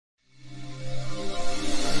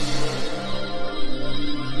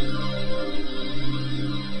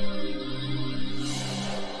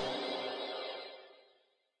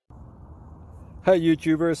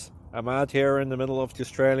YouTubers. I'm out here in the middle of the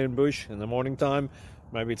Australian bush in the morning time.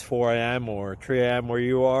 Maybe it's 4 a.m. or 3 a.m. where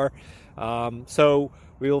you are. So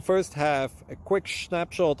we'll first have a quick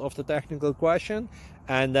snapshot of the technical question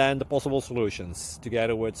and then the possible solutions,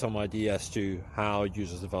 together with some ideas to how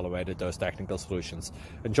users evaluated those technical solutions.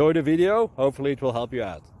 Enjoy the video. Hopefully it will help you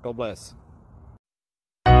out. God bless.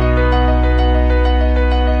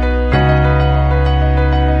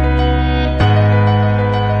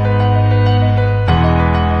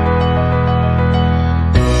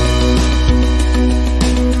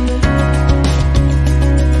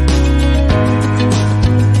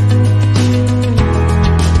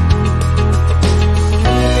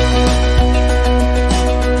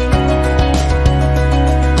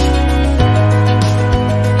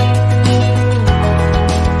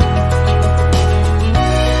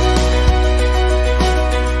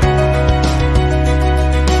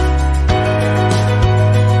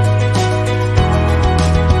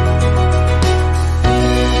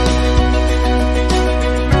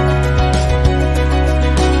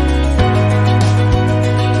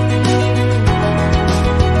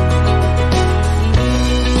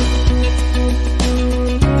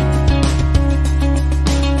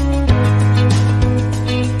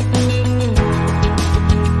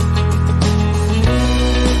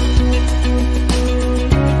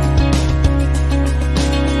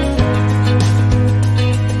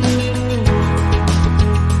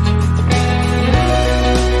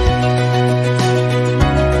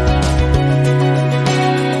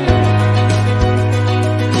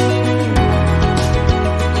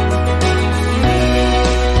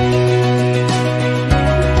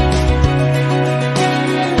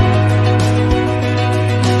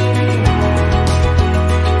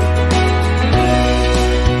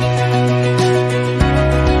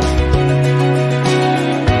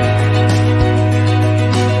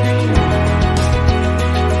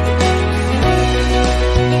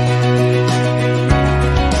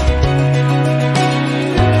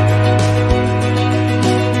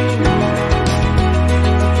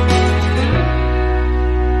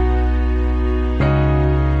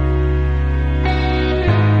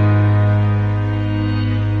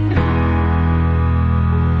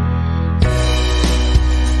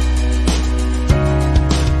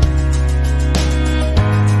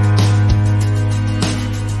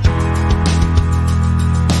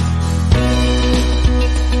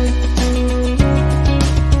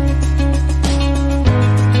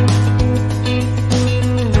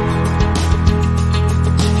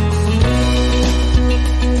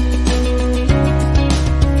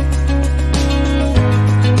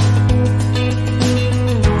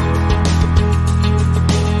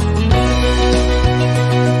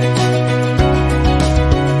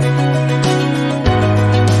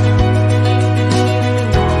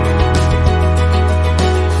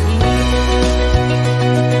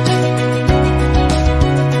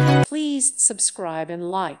 Subscribe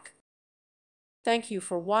and like. Thank you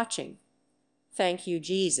for watching. Thank you,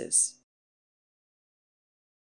 Jesus.